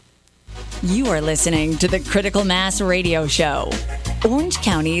You are listening to the Critical Mass Radio Show, Orange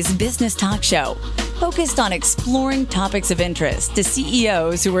County's business talk show, focused on exploring topics of interest to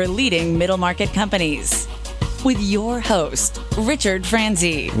CEOs who are leading middle market companies. With your host, Richard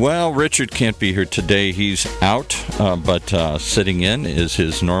Franzi. Well, Richard can't be here today. He's out, but sitting in is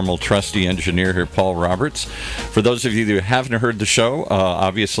his normal trusty engineer here, Paul Roberts. For those of you who haven't heard the show,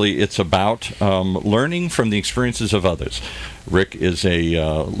 obviously it's about learning from the experiences of others. Rick is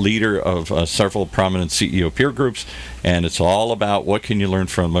a leader of several prominent CEO peer groups, and it's all about what can you learn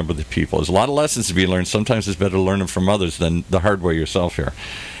from other people. There's a lot of lessons to be learned. Sometimes it's better to learn them from others than the hard way yourself here.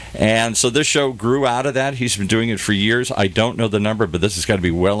 And so this show grew out of that. He's been doing it for years. I don't know the number, but this has got to be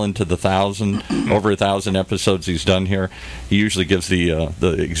well into the 1,000, over 1,000 episodes he's done here. He usually gives the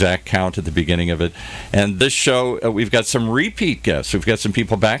exact count at the beginning of it. And this show, we've got some repeat guests. We've got some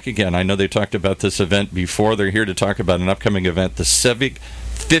people back again. I know they talked about this event before. They're here to talk about an upcoming event, the Civic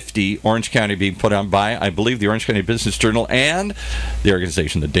 50 Orange County, being put on by, I believe, the Orange County Business Journal and the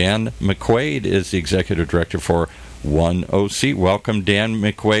organization. Dan McQuaid is the executive director for ONEOC. Welcome, Dan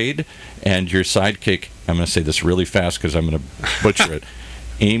McQuaid, and your sidekick. I'm going to say this really fast because I'm going to butcher it.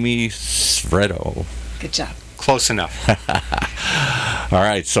 Amy Svredo. Good job. Close enough. All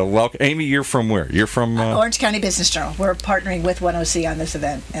right, so welcome. Amy, you're from where? You're from Orange County Business Journal. We're partnering with ONEOC on this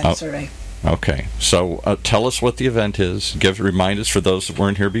event and survey. Okay, so tell us what the event is. Remind us for those that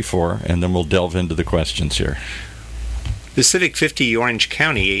weren't here before, and then we'll delve into the questions here. The Civic 50 Orange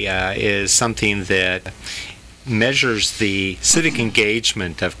County is something that measures the civic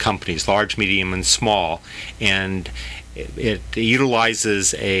engagement of companies, large, medium, and small, and it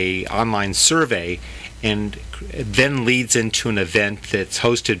utilizes a online survey and then leads into an event that's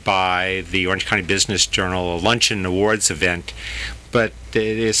hosted by the Orange County Business Journal, a luncheon awards event. But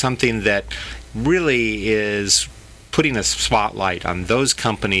it is something that really is putting a spotlight on those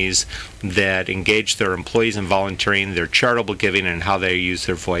companies that engage their employees in volunteering, their charitable giving, and how they use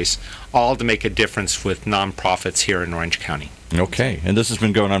their voice, all to make a difference with nonprofits here in Orange County. Okay, and this has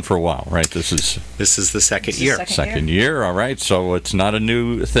been going on for a while, right? This is the second year. Second year, all right. So it's not a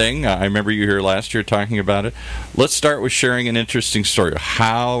new thing. I remember you here last year talking about it. Let's start with sharing an interesting story.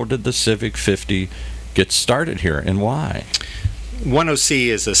 How did the Civic 50 get started here, and why? ONEOC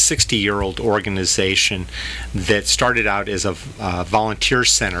is a 60-year-old organization that started out as a volunteer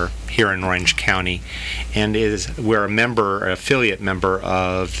center here in Orange County, and we're an affiliate member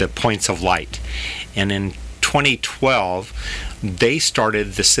of the Points of Light. And in 2012, they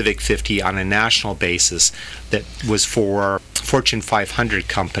started the Civic 50 on a national basis that was for Fortune 500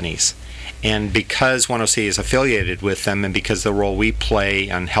 companies. And because ONEOC is affiliated with them, and because the role we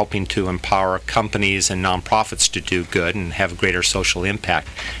play on helping to empower companies and nonprofits to do good and have a greater social impact,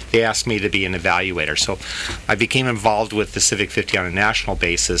 they asked me to be an evaluator. So I became involved with the Civic 50 on a national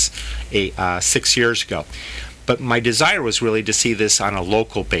basis 6 years ago. But my desire was really to see this on a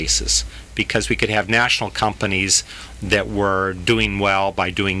local basis, because we could have national companies that were doing well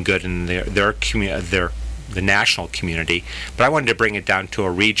by doing good in the national community, but I wanted to bring it down to a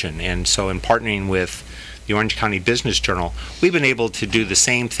region. And so in partnering with the Orange County Business Journal, we've been able to do the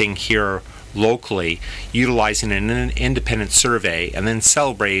same thing here locally, utilizing an independent survey and then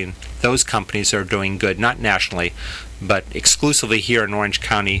celebrating those companies that are doing good, not nationally, but exclusively here in Orange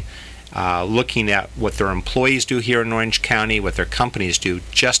County, looking at what their employees do here in Orange County, what their companies do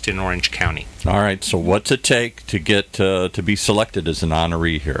just in Orange County. All right, so what's it take to get to be selected as an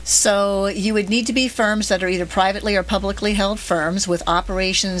honoree here? So you would need to be firms that are either privately or publicly held firms with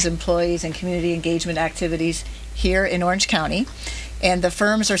operations, employees, and community engagement activities here in Orange County. And the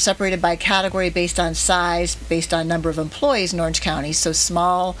firms are separated by category based on size, based on number of employees in Orange County. So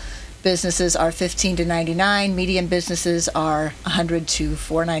small businesses are 15 to 99, medium businesses are 100 to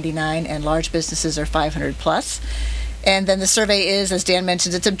 499, and large businesses are 500 plus. And then the survey is, as Dan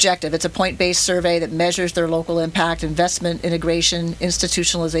mentioned, it's objective. It's a point-based survey that measures their local impact, investment, integration,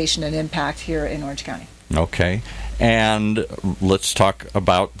 institutionalization, and impact here in Orange County. Okay. And let's talk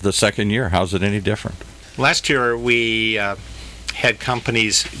about the second year. How's it any different? Last year, we had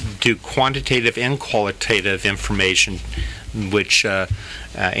companies do quantitative and qualitative information, which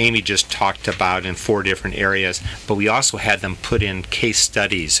Amy just talked about in 4 different areas, but we also had them put in case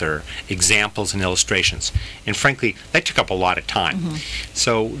studies or examples and illustrations. And frankly, that took up a lot of time. Mm-hmm.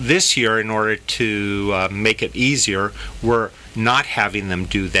 So this year, in order to make it easier, we're not having them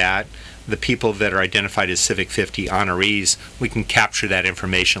do that. The people that are identified as Civic 50 honorees, we can capture that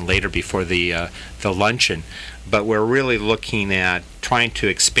information later before the luncheon. But we're really looking at trying to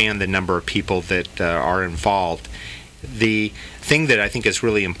expand the number of people that are involved. The thing that I think is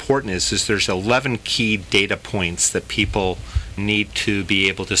really important is there's 11 key data points that people need to be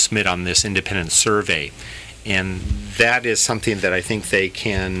able to submit on this independent survey. And that is something that I think they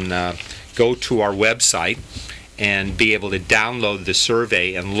can go to our website and be able to download the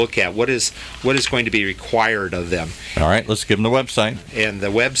survey and look at what is going to be required of them. All right, let's give them the website. And the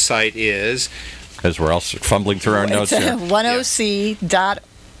website is, as we're all fumbling through our notes here.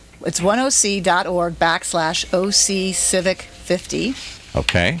 It's 1OC.org/OC Civic 50.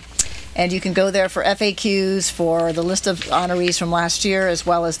 Okay. And you can go there for FAQs, for the list of honorees from last year, as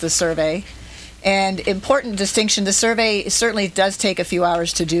well as the survey. And important distinction, the survey certainly does take a few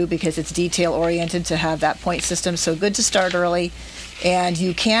hours to do because it's detail-oriented to have that point system, so good to start early. And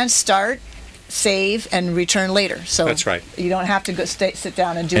you can start, save, and return later. So that's right. You don't have to sit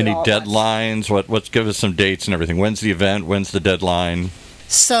down and do Any it all deadlines? Let's give us some dates and everything. When's the event? When's the deadline?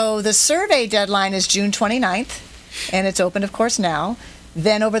 So the survey deadline is June 29th, and it's open, of course, now.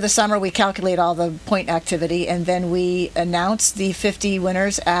 Then over the summer, we calculate all the point activity, and then we announce the 50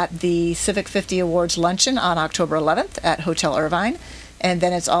 winners at the Civic 50 Awards Luncheon on October 11th at Hotel Irvine. And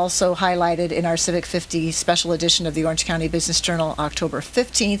then it's also highlighted in our Civic 50 special edition of the Orange County Business Journal, October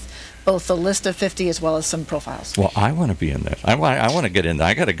 15th, both the list of 50 as well as some profiles. Well, I want to be in that. I want to get in there.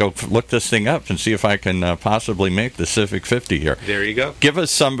 I got to go look this thing up and see if I can possibly make the Civic 50 here. There you go. Give us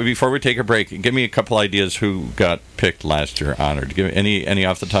some, before we take a break, give me a couple ideas who got picked last year, honored. Give any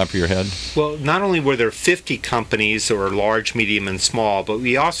off the top of your head? Well, not only were there 50 companies, or large, medium, and small, but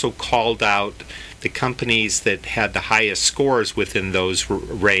we also called out the companies that had the highest scores within those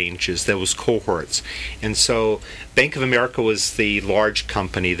ranges, those cohorts. And so Bank of America was the large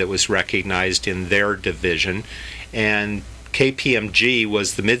company that was recognized in their division, and KPMG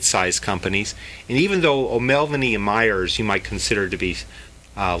was the mid-sized companies. And even though O'Melveny and Myers you might consider to be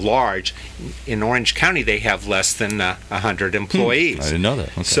large, in Orange County they have less than 100 employees. I didn't know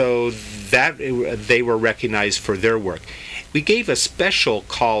that. Okay. So that they were recognized for their work. We gave a special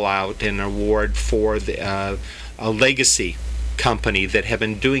call out and award for a legacy company that have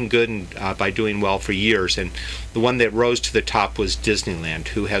been doing good and by doing well for years, and the one that rose to the top was Disneyland,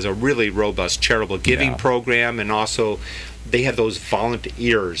 who has a really robust charitable giving program, and also they have those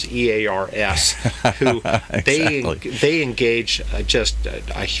volunteers, EARS, who exactly. they engage just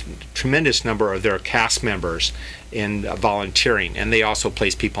a tremendous number of their cast members in volunteering, and they also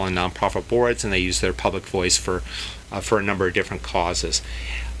place people on nonprofit boards, and they use their public voice for a number of different causes.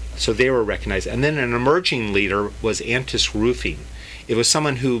 So they were recognized. And then an emerging leader was Antis Roofing. It was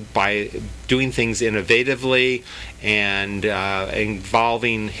someone who, by doing things innovatively and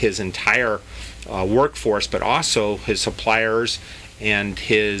involving his entire workforce, but also his suppliers and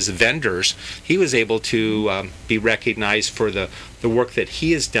his vendors, he was able to be recognized for the work that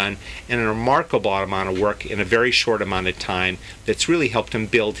he has done, and a remarkable amount of work in a very short amount of time that's really helped him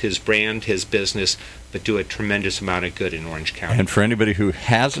build his brand, his business, but do a tremendous amount of good in Orange County. And for anybody who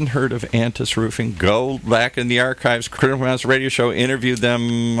hasn't heard of Antis Roofing, go back in the archives. Critical Mass Radio Show interviewed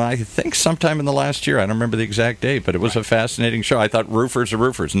them, I think, sometime in the last year. I don't remember the exact date, but it was a fascinating show. I thought roofers are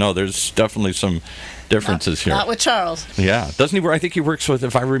roofers. No, there's definitely some differences here. Not with Charles. Yeah. Doesn't he? I think he works with,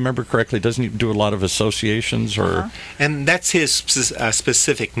 if I remember correctly, doesn't he do a lot of associations or? And that's his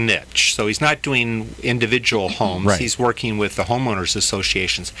specific niche. So he's not doing individual homes. Right. He's working with the homeowners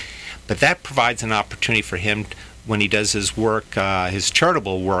associations. But that provides an opportunity for him when he does his work, his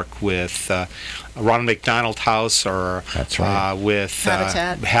charitable work with Ronald McDonald House or That's right. with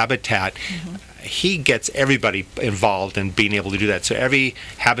Habitat. Mm-hmm. He gets everybody involved in being able to do that. So every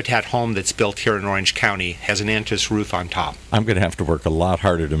Habitat home that's built here in Orange County has an Antis roof on top. I'm going to have to work a lot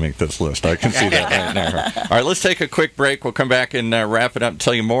harder to make this list. I can see that right now. All right, let's take a quick break. We'll come back and wrap it up and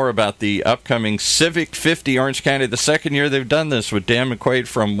tell you more about the upcoming Civic 50 Orange County. The second year they've done this with Dan McQuaid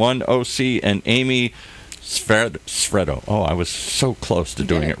from 1OC and Amy Sfredo. Oh, I was so close to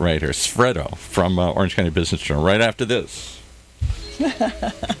doing it right here. Sfredo from Orange County Business Journal. Right after this.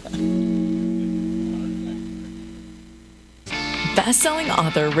 Best-selling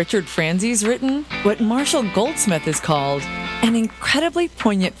author Richard Franzi's written what Marshall Goldsmith has called an incredibly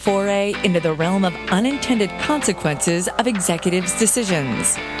poignant foray into the realm of unintended consequences of executives'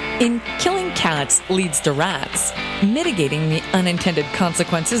 decisions. In Killing Cats Leads to Rats, Mitigating the Unintended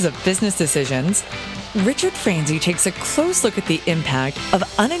Consequences of Business Decisions, Richard Franzi takes a close look at the impact of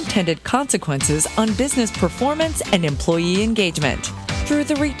unintended consequences on business performance and employee engagement. Through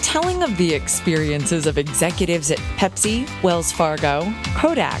the retelling of the experiences of executives at Pepsi, Wells Fargo,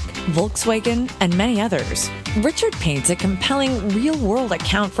 Kodak, Volkswagen, and many others, Richard paints a compelling real-world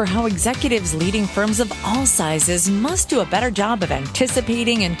account for how executives leading firms of all sizes must do a better job of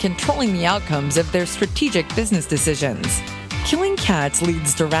anticipating and controlling the outcomes of their strategic business decisions. Killing Cats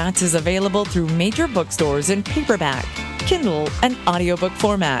Leads to Rats is available through major bookstores in paperback, Kindle, and audiobook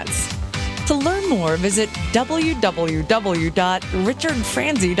formats. To learn more, visit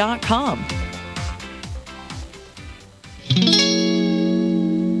www.richardfranzi.com.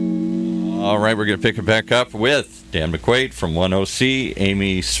 All right, we're going to pick it back up with Dan McQuaid from 10C,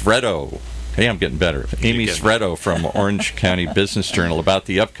 Amy Sfredo. Hey, I'm getting better. Amy Sfredo from Orange County Business Journal about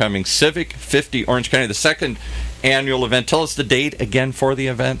the upcoming Civic 50 Orange County, the second annual event. Tell us the date again for the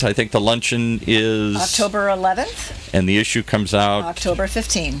event. I think the luncheon is October 11th. And the issue comes out October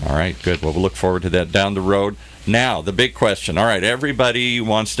 15th. All right, good. Well, we'll look forward to that down the road. Now, the big question. All right, everybody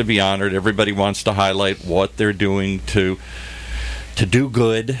wants to be honored. Everybody wants to highlight what they're doing to do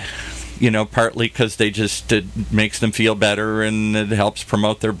good. Partly because it makes them feel better and it helps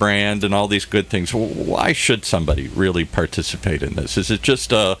promote their brand and all these good things. Why should somebody really participate in this? Is it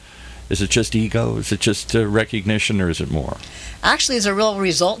just ego? Is it just recognition, or is it more? Actually, there's a real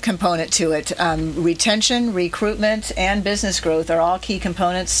result component to it. Retention, recruitment, and business growth are all key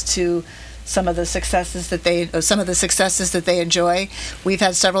components to some of the successes that they enjoy. We've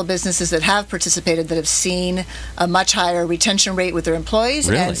had several businesses that have participated that have seen a much higher retention rate with their employees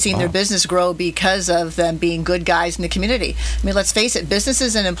and seen their business grow because of them being good guys in the community. I mean, let's face it,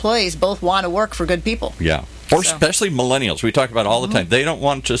 businesses and employees both want to work for good people. Yeah. Or especially millennials. We talk about all the time. They don't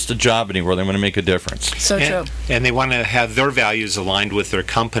want just a job anymore. They want to make a difference. True. And they want to have their values aligned with their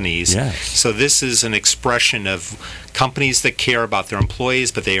companies. Yes. So this is an expression of companies that care about their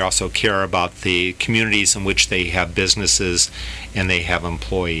employees, but they also care about the communities in which they have businesses and they have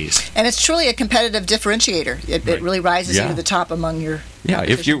employees. And it's truly a competitive differentiator. It really rises you to the top among your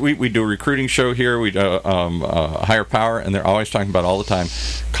we do a recruiting show here. We do Higher Power, and they're always talking about all the time,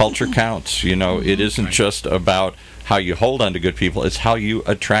 culture counts. It isn't just about how you hold on to good people. It's how you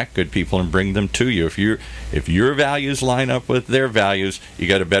attract good people and bring them to you. If your values line up with their values, you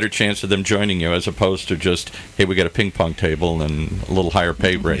got a better chance of them joining you, as opposed to just, hey, we got a ping pong table and a little higher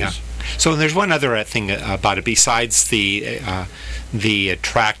pay raise. Yeah. So there's one other thing about it besides the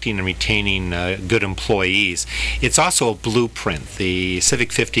attracting and retaining good employees. It's also a blueprint. The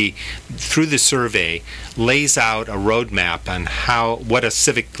Civic 50, through the survey, lays out a roadmap on what a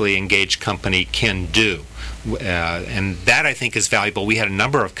civically engaged company can do. And that, I think, is valuable. We had a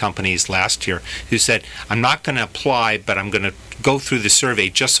number of companies last year who said, I'm not going to apply, but I'm going to go through the survey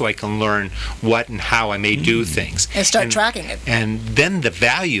just so I can learn what and how I may do things. And start tracking it. And then the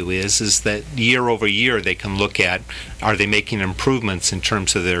value is that year over year they can look at, are they making improvements in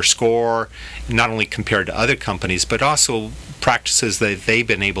terms of their score, not only compared to other companies, but also practices that they've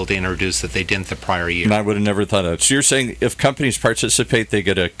been able to introduce that they didn't the prior year. And I would have never thought of it. So you're saying if companies participate, they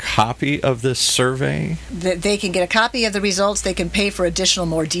get a copy of this survey? They can get a copy of the results. They can pay for additional,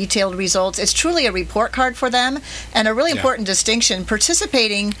 more detailed results. It's truly a report card for them. And a really important distinction,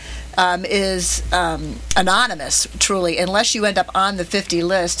 participating is anonymous, truly. Unless you end up on the 50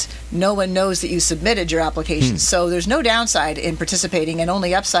 list, no one knows that you submitted your application. So there's no downside in participating and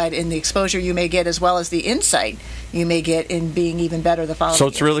only upside in the exposure you may get, as well as the insight you may get in being even better the following So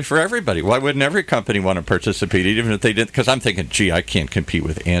it's year. really for everybody. Why wouldn't every company want to participate, even if they didn't? Because I'm thinking, gee, I can't compete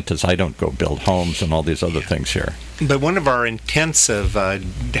with Antis. I don't go build homes and all these other things here. But one of our intents of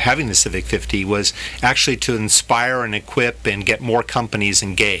having the Civic 50 was actually to inspire and equip and get more companies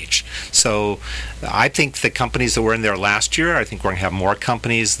engaged. So I think the companies that were in there last year, I think we're going to have more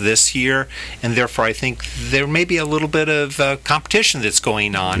companies this year, and therefore I think there may be a little bit of competition that's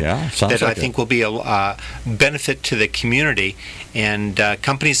going on that I think will be a benefit to the community, and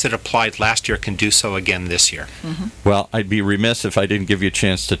companies that applied last year can do so again this year. Well, I'd be remiss if I didn't give you a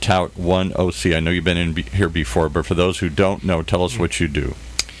chance to tout 10C. I know you've been in here before, but for those who don't know, tell us what you do.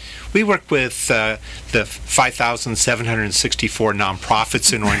 We work with the 5,764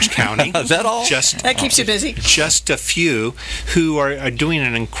 nonprofits in Orange County. Is that all? That keeps you busy. Just a few who are doing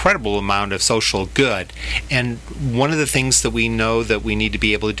an incredible amount of social good. And one of the things that we know that we need to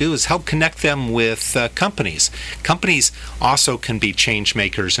be able to do is help connect them with companies. Companies also can be change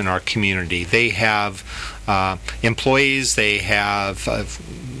makers in our community. They have employees, they have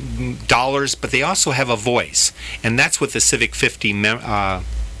dollars, but they also have a voice. And that's what the Civic 50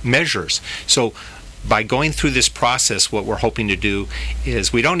 measures. So by going through this process, what we're hoping to do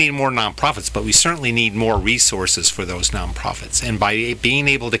is we don't need more nonprofits, but we certainly need more resources for those nonprofits. And by being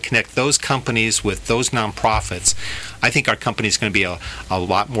able to connect those companies with those nonprofits, I think our company is going to be a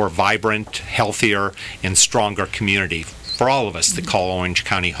lot more vibrant, healthier, and stronger community for all of us that call Orange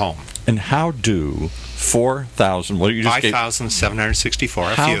County home. And how do 4,000. Well, you just 5,764.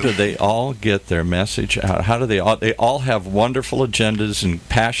 How do they all get their message out? How do they all have wonderful agendas and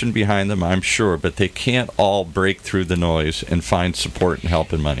passion behind them, I'm sure, but they can't all break through the noise and find support and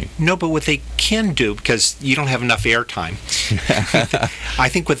help and money. No, but what they can do, because you don't have enough airtime, I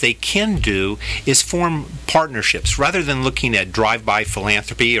think what they can do is form partnerships. Rather than looking at drive-by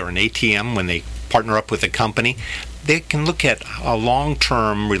philanthropy or an ATM when they partner up with a company, they can look at a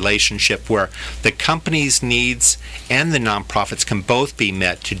long-term relationship where the company's needs and the nonprofits can both be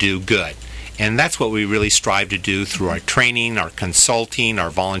met to do good. And that's what we really strive to do through our training, our consulting,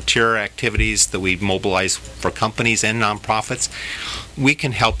 our volunteer activities that we mobilize for companies and nonprofits. We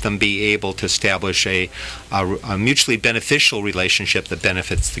can help them be able to establish a mutually beneficial relationship that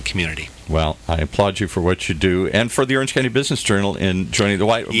benefits the community. Well, I applaud you for what you do and for the Orange County Business Journal in joining the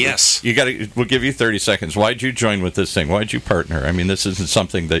White. Yes. We'll give you 30 seconds. Why'd you join with this thing? Why'd you partner? I mean, this isn't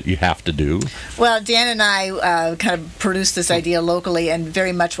something that you have to do. Well, Dan and I kind of produced this idea locally, and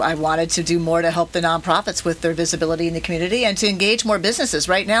very much I wanted to do more to help the nonprofits with their visibility in the community and to engage more businesses.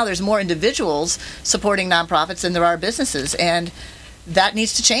 Right now, there's more individuals supporting nonprofits than there are businesses, and that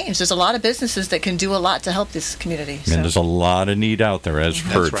needs to change. There's a lot of businesses that can do a lot to help this community. And there's a lot of need out there, as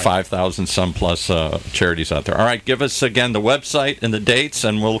we've heard. Right. 5,000 some plus charities out there. All right, give us again the website and the dates,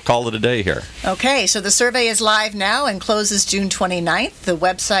 and we'll call it a day here. Okay, so the survey is live now and closes June 29th. The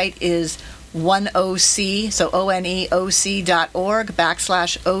website is ONEOC, so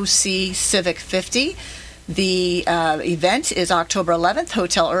ONEOC.org/OC Civic 50. The event is October 11th,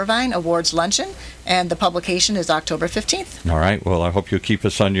 Hotel Irvine Awards Luncheon, and the publication is October 15th. All right. Well, I hope you'll keep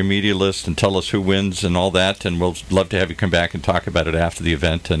us on your media list and tell us who wins and all that, and we'll love to have you come back and talk about it after the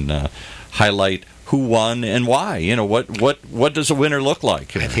event and highlight who won and why. You know, what does a winner look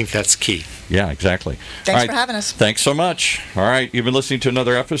like? I think that's key. Yeah, exactly. Thanks for having us. Thanks so much. All right, you've been listening to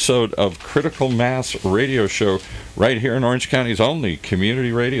another episode of Critical Mass Radio Show right here in Orange County's only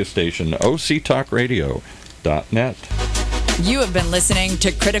community radio station, OCTalkRadio.net. You have been listening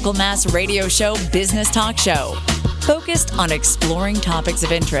to Critical Mass Radio Show Business Talk Show, focused on exploring topics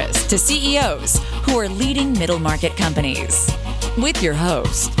of interest to CEOs who are leading middle market companies. With your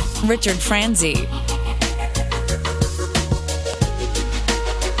host, Richard Franzi.